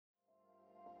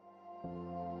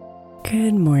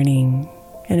Good morning,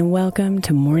 and welcome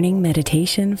to Morning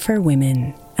Meditation for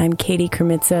Women. I'm Katie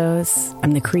Kremitzos.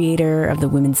 I'm the creator of the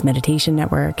Women's Meditation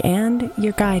Network and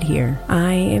your guide here.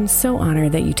 I am so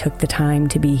honored that you took the time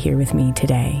to be here with me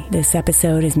today. This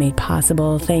episode is made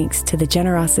possible thanks to the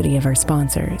generosity of our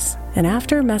sponsors. And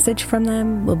after a message from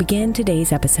them, we'll begin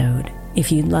today's episode.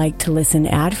 If you'd like to listen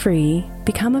ad-free,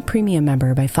 become a premium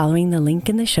member by following the link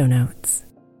in the show notes.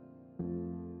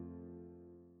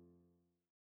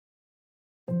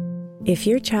 If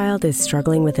your child is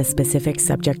struggling with a specific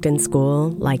subject in school,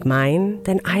 like mine,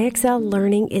 then IXL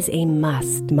Learning is a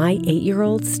must. My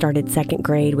 8-year-old started second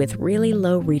grade with really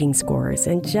low reading scores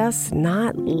and just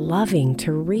not loving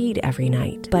to read every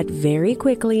night. But very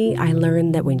quickly, I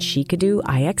learned that when she could do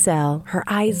IXL, her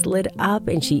eyes lit up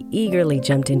and she eagerly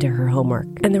jumped into her homework.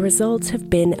 And the results have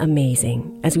been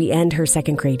amazing. As we end her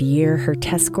second grade year, her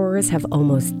test scores have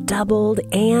almost doubled,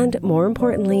 and more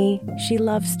importantly, she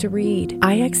loves to read.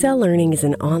 IXL Learning is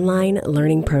an online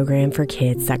learning program for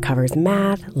kids that covers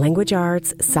math, language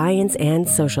arts, science, and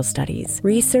social studies.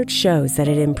 Research shows that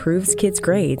it improves kids'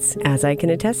 grades, as I can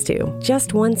attest to.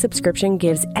 Just one subscription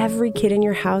gives every kid in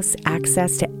your house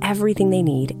access to everything they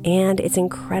need, and it's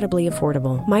incredibly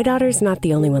affordable. My daughter's not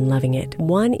the only one loving it.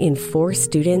 1 in 4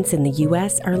 students in the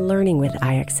U.S. are learning with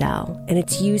IXL, and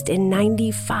it's used in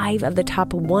 95 of the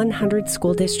top 100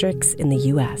 school districts in the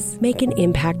U.S. Make an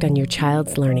impact on your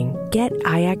child's learning. Get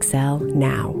IXL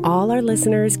now. All our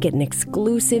listeners get an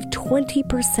exclusive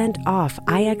 20% off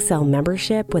IXL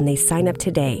membership when they sign up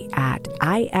today at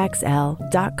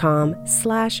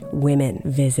IXL.com/women.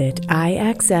 Visit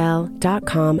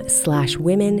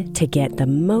IXL.com/women to get the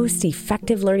most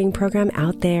effective learning program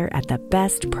out there at the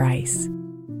best price.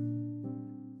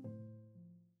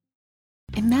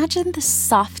 Imagine the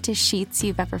softest sheets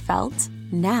you've ever felt.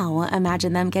 Now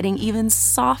imagine them getting even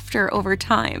softer over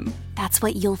time. That's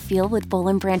what you'll feel with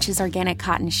Boll & Branch's organic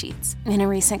cotton sheets. In a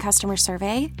recent customer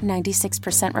survey,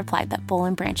 96% replied that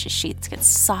Boll & Branch's sheets get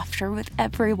softer with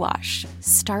every wash.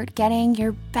 Start getting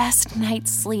your best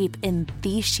night's sleep in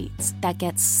these sheets that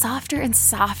get softer and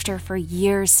softer for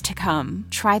years to come.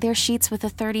 Try their sheets with a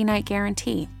 30-night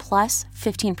guarantee, plus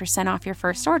 15% off your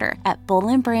first order at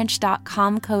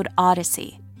bollandbranch.com code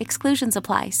Odyssey. Exclusions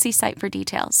apply. See site for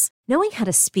details. Knowing how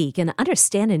to speak and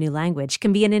understand a new language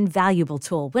can be an invaluable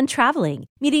tool when traveling,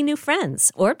 meeting new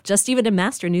friends, or just even to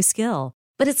master a new skill.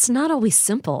 But it's not always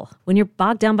simple when you're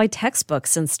bogged down by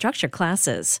textbooks and structured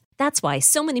classes. That's why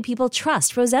so many people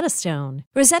trust Rosetta Stone.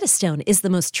 Rosetta Stone is the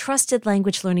most trusted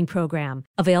language learning program,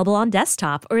 available on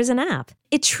desktop or as an app.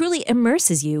 It truly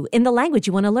immerses you in the language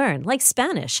you want to learn, like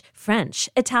Spanish, French,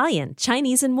 Italian,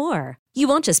 Chinese, and more. You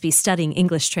won't just be studying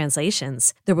English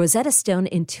translations. The Rosetta Stone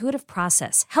intuitive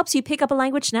process helps you pick up a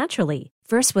language naturally,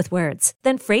 first with words,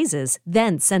 then phrases,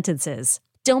 then sentences.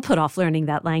 Don't put off learning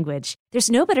that language.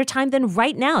 There's no better time than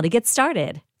right now to get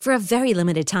started. For a very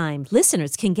limited time,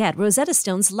 listeners can get Rosetta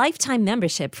Stone's lifetime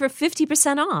membership for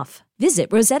 50% off.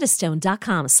 Visit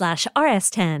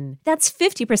rosettastone.com/rs10. That's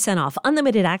 50% off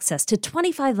unlimited access to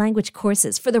 25 language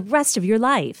courses for the rest of your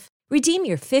life. Redeem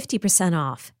your 50%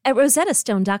 off at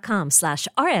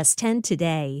rosettastone.com/rs10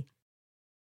 today.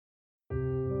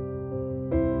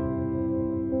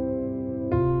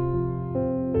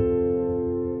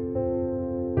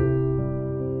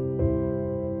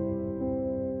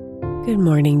 Good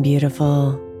morning,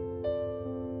 beautiful.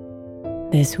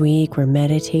 This week we're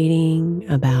meditating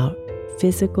about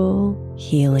physical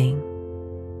healing.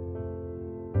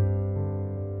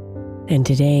 And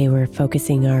today we're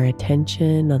focusing our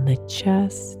attention on the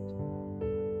chest,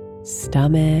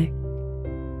 stomach,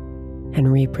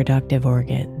 and reproductive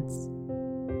organs.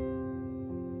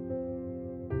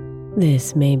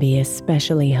 This may be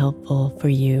especially helpful for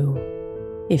you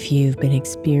if you've been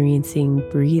experiencing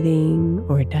breathing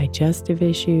or digestive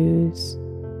issues,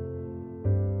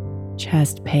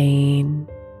 chest pain,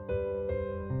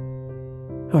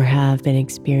 or have been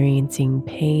experiencing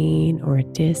pain or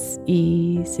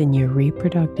dis-ease in your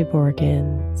reproductive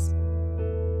organs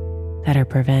that are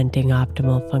preventing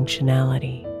optimal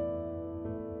functionality.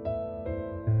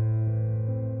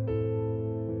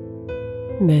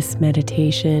 This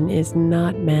meditation is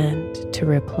not meant to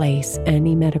replace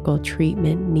any medical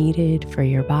treatment needed for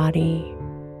your body,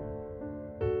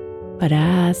 but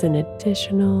as an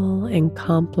additional and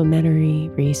complementary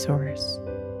resource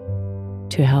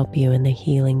to help you in the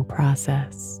healing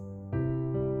process.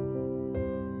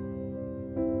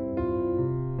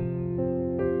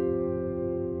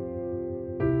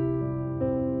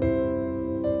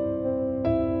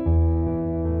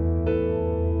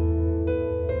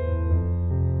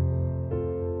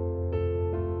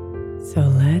 So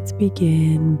let's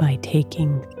begin by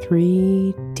taking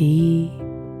 3 deep,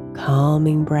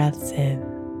 calming breaths in,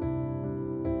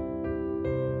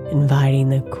 inviting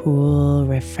the cool,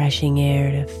 refreshing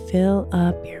air to fill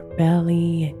up your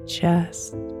belly and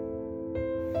chest.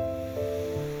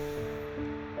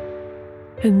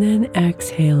 And then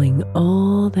exhaling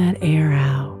all that air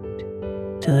out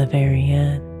to the very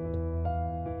end.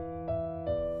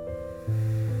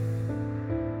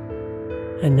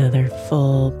 Another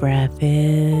full breath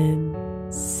in,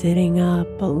 sitting up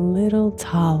a little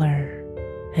taller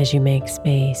as you make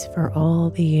space for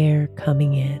all the air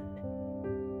coming in.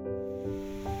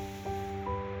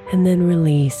 And then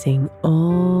releasing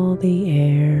all the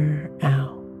air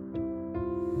out.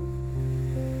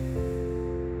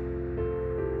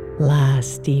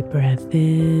 Last deep breath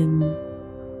in,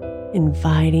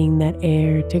 inviting that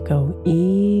air to go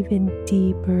even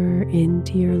deeper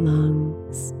into your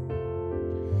lungs.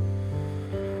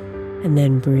 And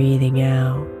then breathing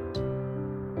out,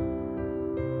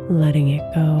 letting it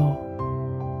go.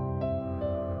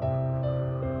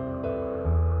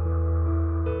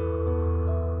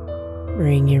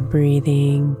 Bring your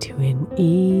breathing to an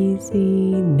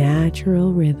easy,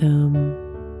 natural rhythm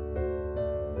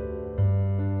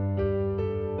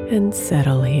and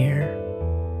settle here.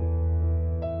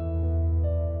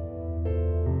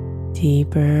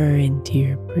 Deeper into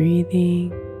your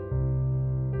breathing.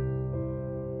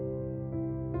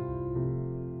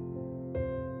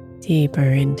 Deeper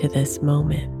into this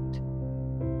moment.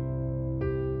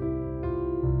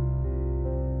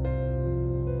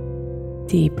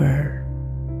 Deeper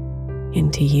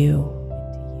into you.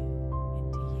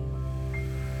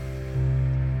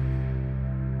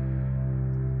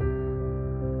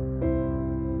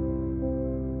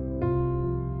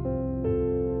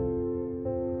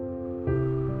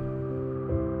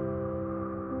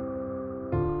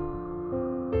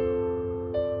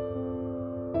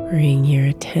 Bring your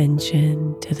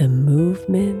attention to the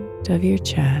movement of your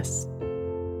chest,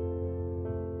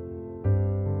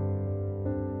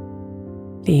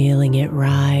 feeling it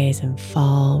rise and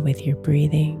fall with your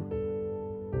breathing.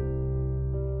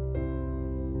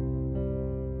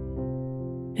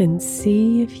 And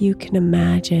see if you can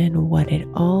imagine what it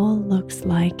all looks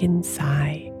like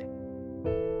inside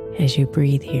as you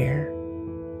breathe here.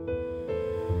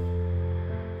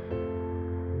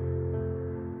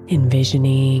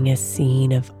 Envisioning a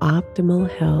scene of optimal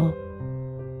health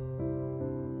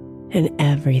and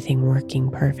everything working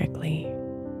perfectly.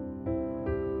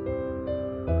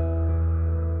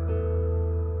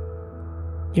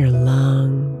 Your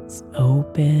lungs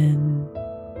open,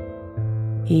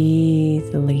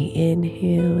 easily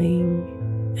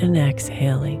inhaling and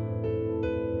exhaling.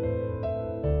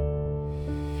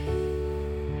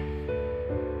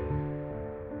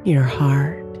 Your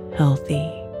heart healthy,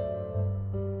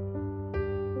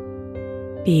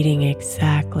 beating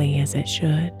exactly as it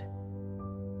should,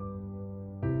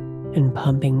 and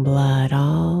pumping blood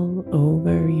all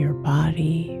over your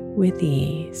body with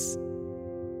ease.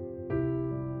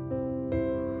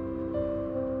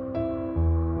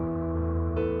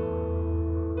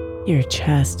 Your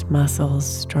chest muscles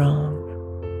strong,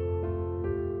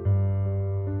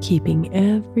 keeping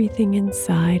everything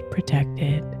inside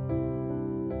protected.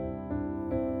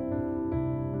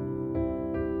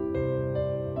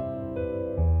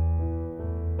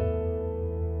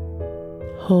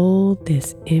 Hold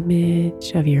this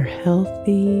image of your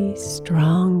healthy,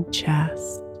 strong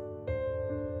chest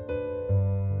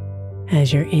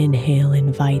as your inhale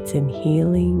invites in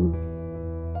healing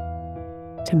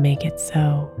to make it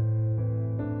so.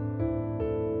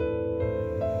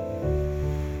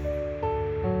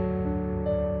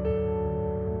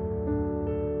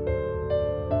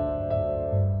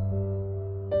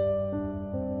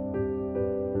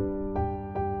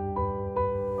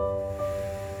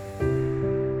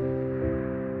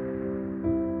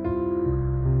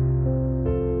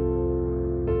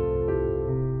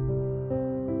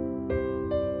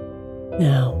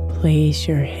 Now place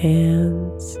your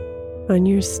hands on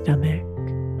your stomach,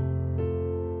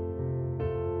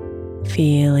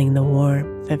 feeling the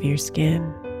warmth of your skin.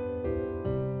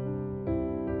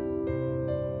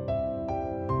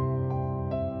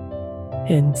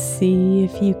 And see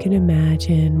if you can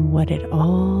imagine what it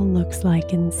all looks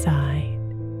like inside.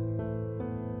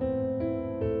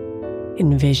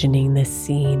 Envisioning the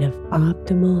scene of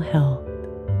optimal health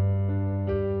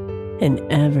and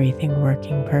everything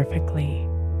working perfectly.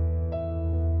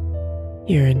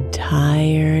 Your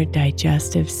entire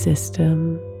digestive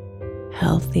system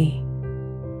healthy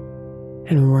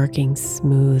and working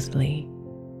smoothly.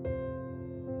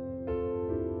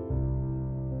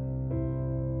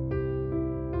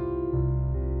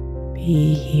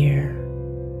 be here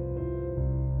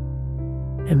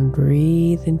and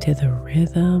breathe into the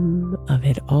rhythm of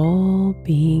it all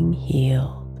being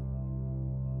healed.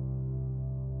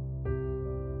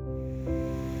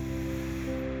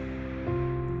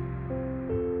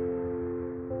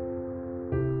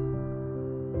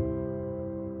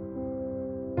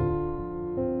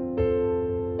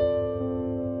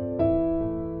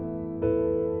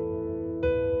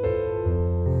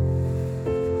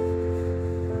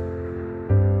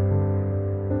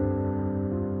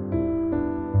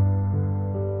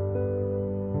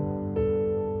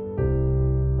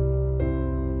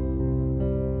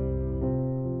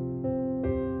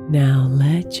 Now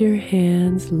let your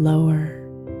hands lower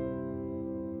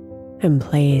and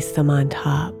place them on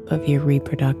top of your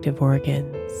reproductive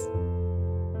organs.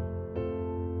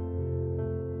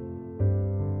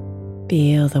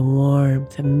 Feel the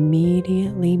warmth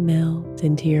immediately melt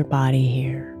into your body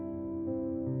here,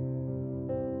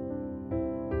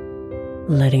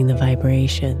 letting the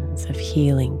vibrations of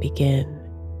healing begin.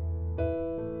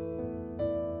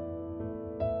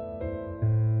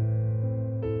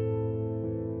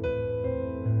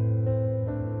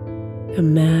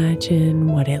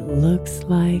 Imagine what it looks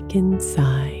like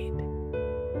inside.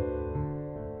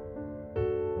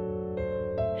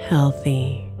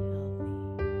 Healthy,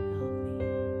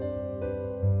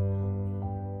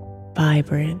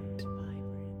 vibrant,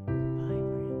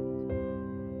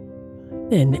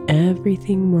 and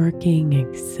everything working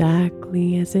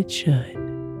exactly as it should.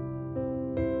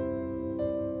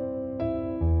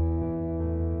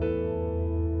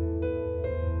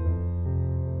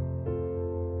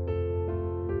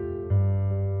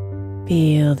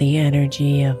 Feel the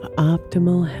energy of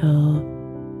optimal health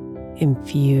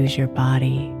infuse your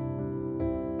body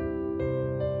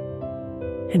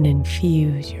and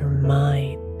infuse your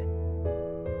mind.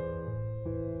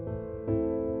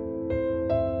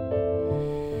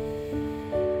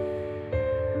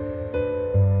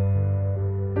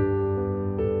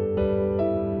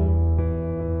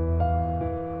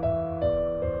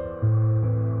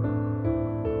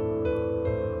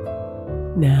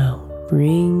 Now,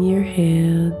 bring your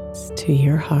hands to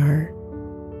your heart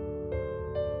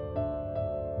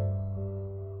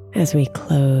as we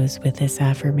close with this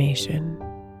affirmation.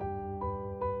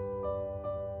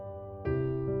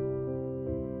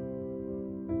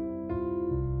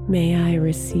 May I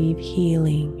receive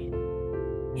healing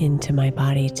into my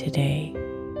body today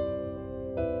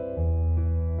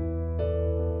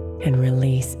and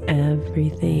release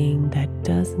everything that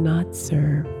does not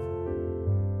serve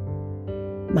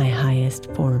my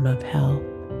highest form of health.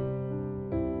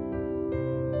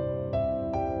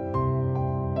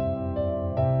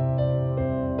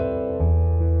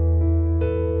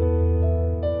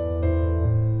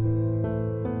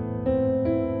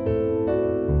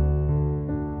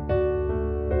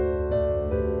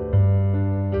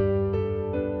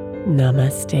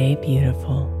 Namaste,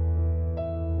 beautiful.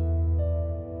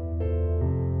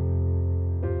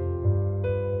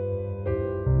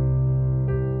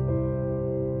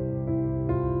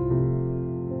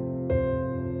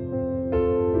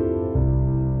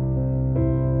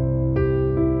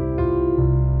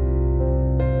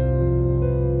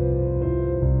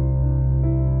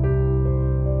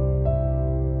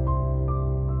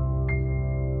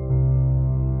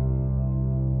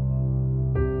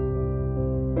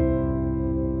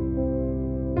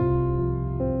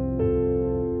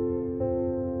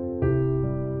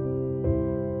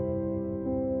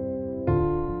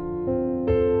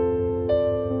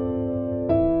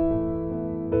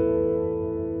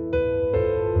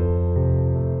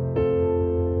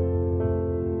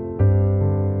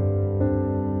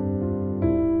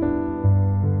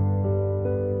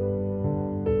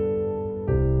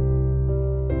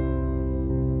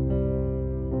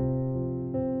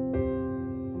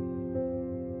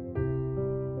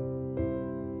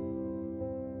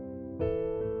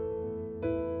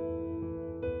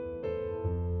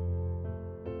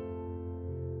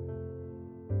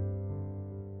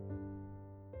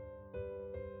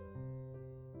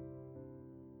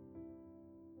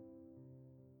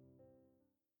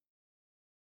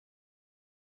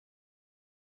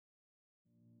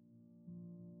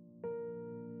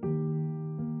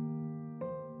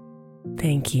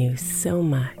 Thank you so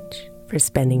much for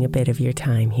spending a bit of your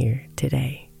time here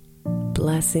today.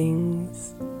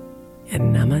 Blessings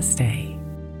and namaste.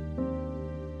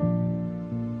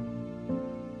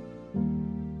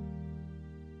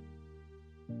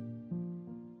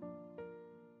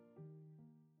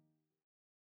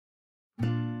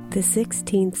 The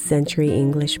 16th century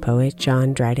English poet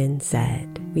John Dryden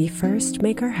said, "We first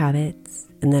make our habits,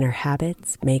 and then our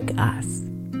habits make us."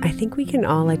 I think we can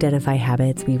all identify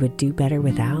habits we would do better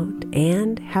without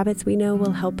and habits we know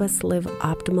will help us live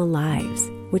optimal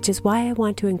lives, which is why I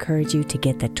want to encourage you to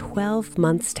get the 12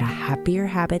 Months to Happier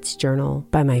Habits journal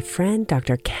by my friend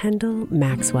Dr. Kendall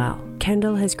Maxwell.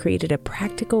 Kendall has created a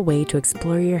practical way to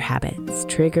explore your habits,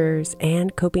 triggers,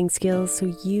 and coping skills so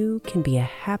you can be a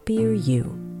happier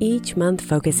you. Each month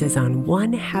focuses on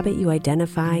one habit you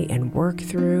identify and work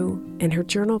through, and her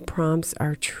journal prompts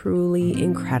are truly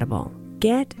incredible.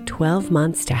 Get 12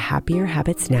 Months to Happier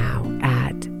Habits now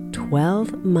at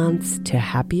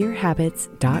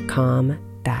 12monthstohappierhabits.com.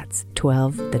 That's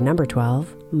 12, the number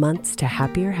 12,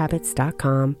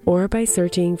 monthstohappierhabits.com, or by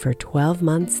searching for 12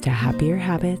 Months to Happier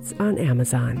Habits on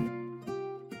Amazon.